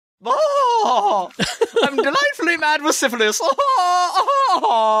Oh, I'm delightfully mad with syphilis.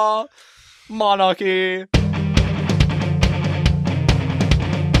 Oh, monarchy.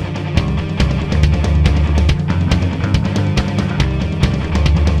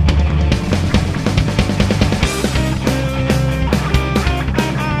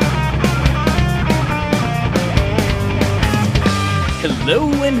 Hello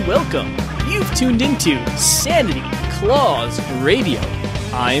and welcome. You've tuned into Sanity Claus Radio.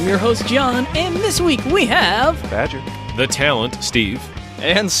 I am your host, John, and this week we have... Badger. The talent, Steve.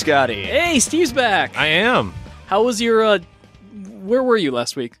 And Scotty. Hey, Steve's back. I am. How was your, where were you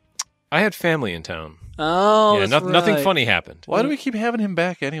last week? I had family in town. Oh, yeah, that's nothing right. funny happened. Why do we keep having him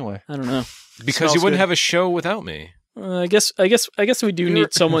back anyway? I don't know. Because you wouldn't have a show without me. I guess we do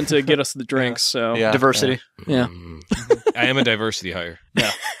need someone to get us the drinks, so... Yeah. Diversity. Yeah. I am a diversity hire.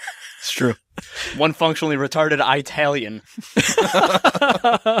 Yeah, it's true. One functionally retarded Italian.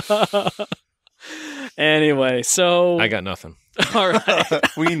 Anyway, so... I got nothing. All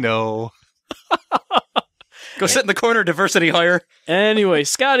right. We know. Go sit in the corner, diversity hire. Anyway,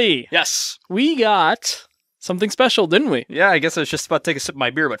 Scotty, Yes. we got something special, didn't we? Yeah, I guess I was just about to take a sip of my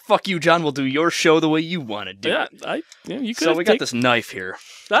beer, but fuck you, John. We'll do your show the way you want to do it. You could So we got this knife here.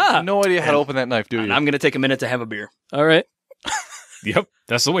 No idea how to open that knife, do And you? I'm going to take a minute to have a beer. All right. Yep,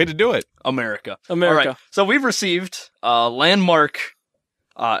 that's the way to do it. America. America. All right. So we've received a landmark,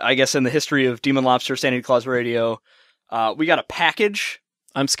 I guess, in the history of Demon Lobster, Sanity Claus Radio. We got a package.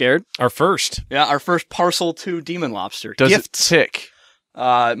 I'm scared. Our first. Yeah, our first parcel to Demon Lobster. Does Gift. it tick?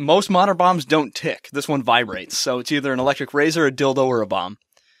 Most modern bombs don't tick. This one vibrates. So it's either an electric razor, a dildo, or a bomb.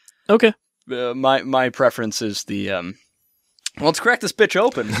 Okay. My preference is the... Well, let's crack this bitch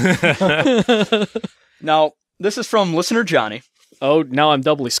open. Now, this is from listener Johnny. Oh, now I'm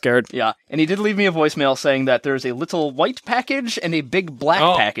doubly scared. Yeah, and he did leave me a voicemail saying that there's a little white package and a big black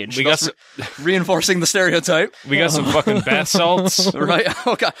package. We got thus reinforcing the stereotype. We got some fucking bath salts. Right?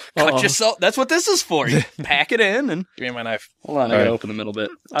 Oh, God. Cut yourself. That's what this is for. You pack it in and... Give me my knife. Hold on, I gotta open the middle bit.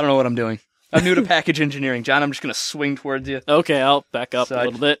 I don't know what I'm doing. I'm new to package engineering. John, I'm just gonna swing towards you. Okay, I'll back up Side. a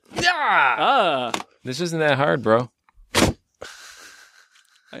little bit. Yeah! This isn't that hard, bro.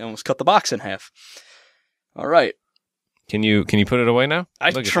 I almost cut the box in half. All right. Can you put it away now?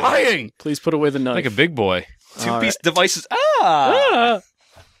 I'm Look at trying! Please put away the that. knife. Like a big boy. Two-piece right. devices. Ah!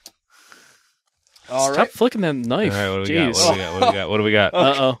 All Stop right. flicking that All knife. right, what do we Jeez. got? What do we got?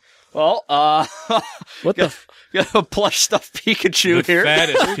 Uh-oh. Well, What the... got a plush stuffed Pikachu The here.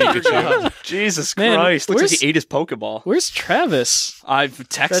 fattest Pikachu. Jesus Man, Christ. Looks like where's- he ate his Pokeball. Where's Travis?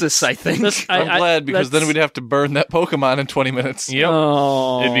 Texas, I think. I'm glad because then we'd have to burn that Pokemon in 20 minutes. Yep.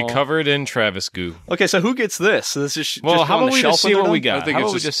 Oh. It'd be covered in Travis goo. Okay, so who gets this? So this is Well, just how on the about we shelf just see when what they're we done? got? I think How it's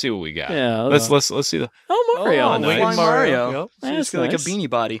about we just- just see what we got? Yeah. Let's see the. Oh, Mario. Oh, nice. Wayne Mario. Yep. So he's That's got like a nice. beanie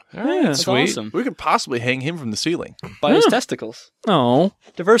body. All right, Yeah. That's sweet. awesome. We could possibly hang him from the ceiling. By his Huh. testicles. Oh.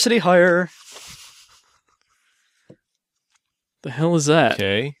 Diversity hire. The hell is that?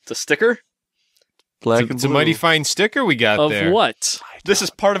 Okay. It's a sticker. Black It's a mighty fine sticker we got Of there. what? This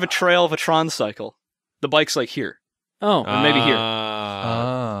is part of a trail of a Tron cycle. The bike's like here. Oh. Or maybe here.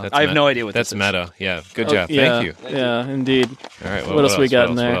 That's I have no idea what That's this is. meta. Yeah. Good Oh, job. yeah. Thank you. Yeah, indeed. All right. What else we got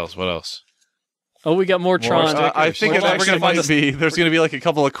in there? What else? Oh, we got more Tron. stickers. I think Hold it on, we're actually gonna find might this- be. There's going to be like a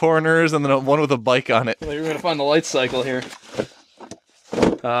couple of corners and then one with a bike on it. Well, you're going to find the light cycle here.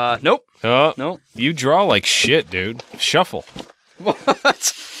 Nope. Oh, Nope. you draw like shit, dude. Shuffle. What?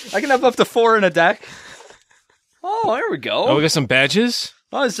 I can have up to 4 in a deck. Oh, there we go. Oh, we got some badges.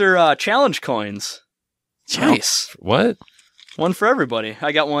 Oh, is there challenge coins? Nice. What? One for everybody.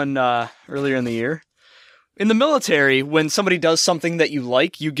 I got one earlier in the year. In the military, when somebody does something that you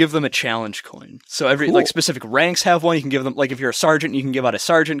like, you give them a challenge coin. So every Cool. like specific ranks have one. You can give them, like if you're a sergeant, you can give out a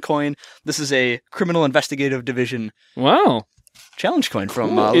sergeant coin. This is a criminal investigative division Wow. challenge coin from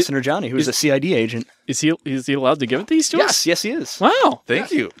Cool. listener Johnny, who's a CID agent. Is he allowed to give it these to us? Yes, he is. Wow.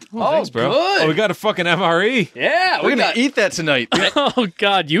 Thank you. Oh, Thanks, bro. good. Oh, we got a fucking MRE. Yeah, We're going to eat that tonight. Oh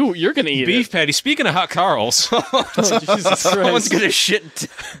God, you're gonna eat Beef patty. Speaking of hot Carls. Oh, Jesus Someone's Christ. gonna shit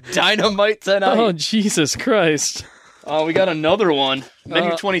dynamite tonight. Oh Jesus Christ. Oh, we got another one.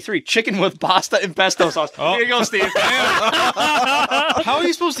 Menu 23, chicken with pasta and pesto sauce. Oh. Here you go, Steve. How are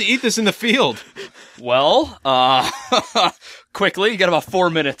you supposed to eat this in the field? Well, quickly, you got about 4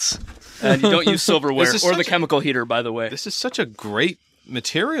 minutes. And you don't use silverware This is or the such a- chemical heater, by the way. This is such a great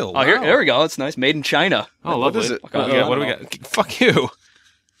material. Oh, here, Wow. there we go. It's nice. Made in China. Oh, What lovely. is it? What do we got? Fuck you.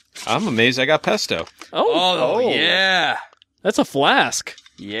 I'm amazed I got pesto. Oh, yeah. That's a flask.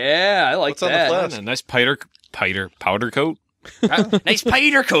 Yeah, I like What's on the that. flask? A nice powder coat. Nice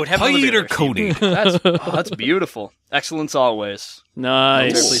Peter coat. Peter coating. That's beautiful. Excellence always.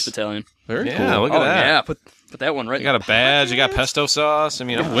 Nice. Police Battalion. Very Yeah, cool. look at that. Yeah, put that one right. You got a badge. You got pesto sauce. I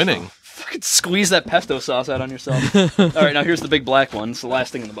mean, I'm winning. Fucking squeeze that pesto sauce out on yourself. All right, now here's the big black one. It's the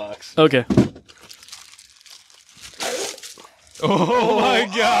last thing in the box. Okay. Oh my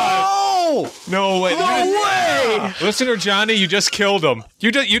god! Oh! No way! No way! Listener Johnny, you just killed him.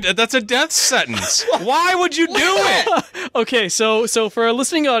 That's a death sentence. Why would you do it? Okay, so for our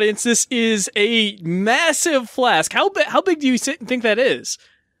listening audience, this is a massive flask. How big do you think that is?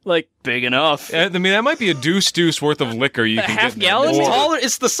 Like Big enough. I mean, that might be a deuce worth of liquor you can half get. gallon? It's Or- taller.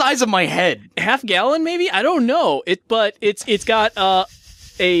 It's the size of my head. half gallon, maybe? I don't know. But it's got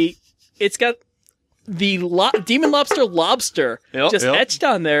the Demon Lobster Yep, just yep. etched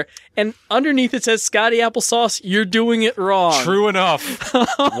on there, and underneath it says Scotty Applesauce. You're doing it wrong. True enough.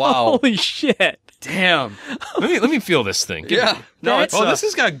 Wow. Holy shit! Damn. let me feel this thing. Yeah. No, That's- it's Oh, this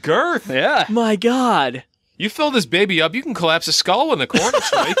has got girth. yeah. My God. You fill this baby up, you can collapse a skull in the corner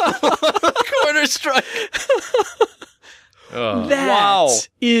strike. Corner strike. That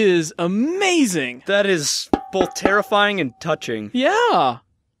is amazing. That is both terrifying and touching. Yeah.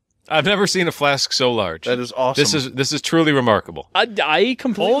 I've never seen a flask so large. That is awesome. This is truly remarkable. I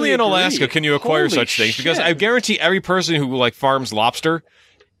completely Only in agree. Alaska can you acquire Holy such things, because shit. I guarantee every person who like farms lobster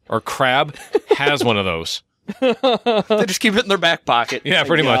or crab has one of those. They just keep it in their back pocket. Yeah,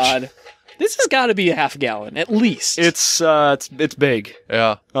 pretty much. God. This has got to be a half gallon, at least. It's big.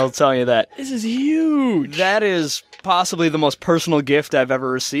 Yeah. I'll tell you that. This is huge. That is possibly the most personal gift I've ever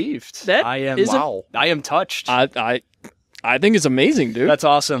received. That I am is a- wow. I am touched. I think it's amazing, dude. That's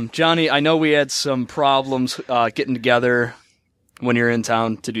awesome. Johnny, I know we had some problems getting together when you're in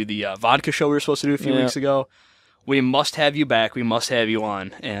town to do the vodka show we were supposed to do a few Yeah. weeks ago. We must have you back. We must have you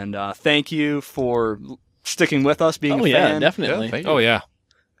on. And thank you for sticking with us, being oh a yeah, fan. definitely. Yeah, thank you. Oh yeah.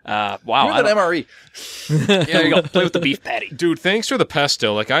 Wow. You're that MRE. Yeah, there you go. Play with the beef patty. Dude, thanks for the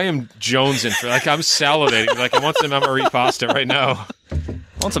pesto. Like, I am jonesing for, like, I'm salivating. Like, I want some MRE pasta right now. I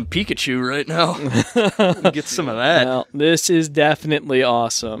want some Pikachu right now. Get some of that. Well, this is definitely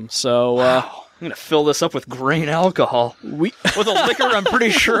awesome. So I'm going to fill this up with grain alcohol. we With a liquor I'm pretty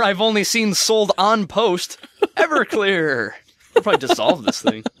sure I've only seen sold on post. Everclear. I'll probably dissolve this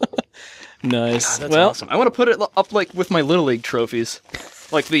thing. nice. That's well, awesome. I want to put it up like with my Little League trophies.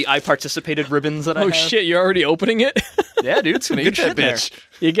 Like the I participated ribbons that I oh have. shit, you're already opening it? Yeah, dude, some good shit there.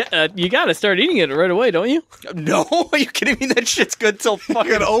 You got to start eating it right away, don't you? No, are you kidding me? That shit's good till You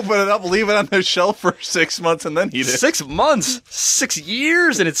fucking can open it up, leave it on the shelf for 6 months, and then eat it. 6 months, 6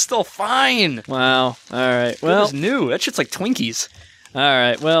 years, and it's still fine. Wow. All right. Well, Well, it's new. That shit's like Twinkies. all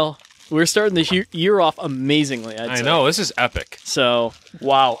right. Well, we're starting the year off amazingly, I'd I say. know, this is epic. So,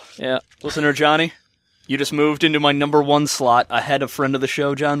 Wow. yeah. Listener Johnny, you just moved into my number 1 slot ahead of friend of the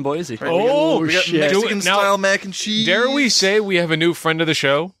show, John Boise. Oh, We got shit. Mexican Now- style mac and cheese. Dare we say we have a new friend of the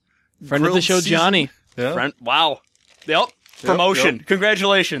show? Friend of the Grilled show, season- Johnny. Yeah. Friend, wow. Yep. Promotion. yep.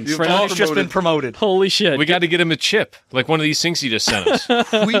 Congratulations. You've Johnny's been just been promoted. promoted. Holy shit. We got to get him a chip, like one of these things he just sent us.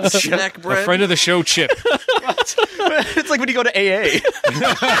 Wheat snack A bread. friend of the show chip. It's like when you go to AA.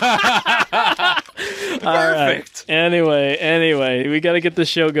 All right. Perfect. Anyway, we got to get the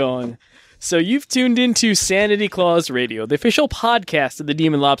show going. So you've tuned into Sanity Clause Radio, the official podcast of the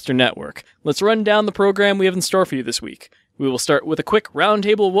Demon Lobster Network. Let's run down the program we have in store for you this week. We will start with a quick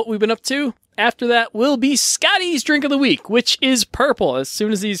roundtable of what we've been up to. After that will be Scotty's drink of the week, which is purple. As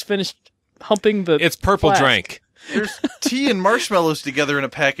soon as he's finished humping the It's purple flask. drank. There's tea and marshmallows together in a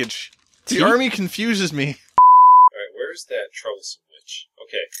package. The army confuses me. All right, where's that troublesome witch?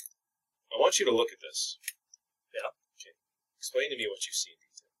 Okay, I want you to look at this. Yeah. Okay. Explain to me what you see.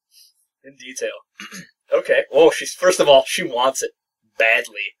 In detail. Okay. Well, first of all, she wants it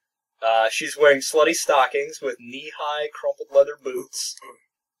badly. She's wearing slutty stockings with knee-high crumpled leather boots.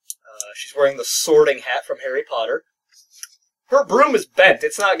 She's wearing the sorting hat from Harry Potter. Her broom is bent.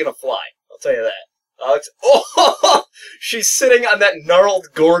 It's not going to fly. I'll tell you that. She's sitting on that gnarled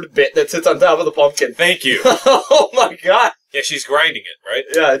gourd bit that sits on top of the pumpkin. Thank you. Oh my god. Yeah, she's grinding it, right?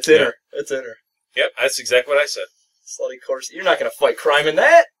 Yeah, it's in Yeah. her. It's in her. Yep, that's exactly what I said. Slutty corset. You're not going to fight crime in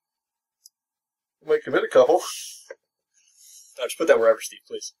that. You might commit a couple. No, just put that wherever, Steve,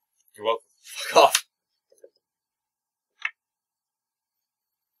 please. You're welcome. Fuck off.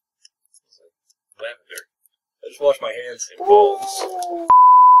 Lavender. I just washed my hands. And balls.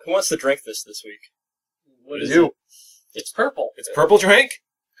 Who wants to drink this week? What is You. it? It's purple. It's purple drink?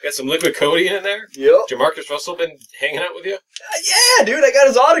 Got some liquid codeine in there? Yep. Jamarcus Russell been hanging out with you? Yeah, dude, I got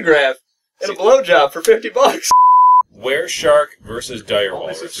his autograph and a blowjob for $50. Were Shark versus Dire Since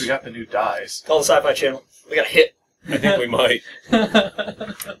Walrus. we got the new dyes. Call the Sci-Fi Channel. We got a hit. I think we might.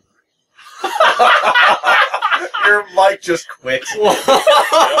 Your mic just quit.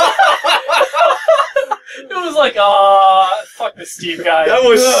 It was like, fuck this Steve guy. That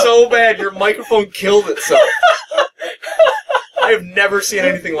was so bad. Your microphone killed itself. I have never seen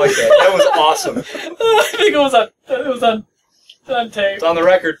anything like that. That was awesome. I think it was on tape. It's on the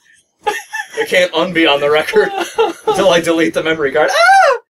record. It can't unbe on the record until I delete the memory card. Ah!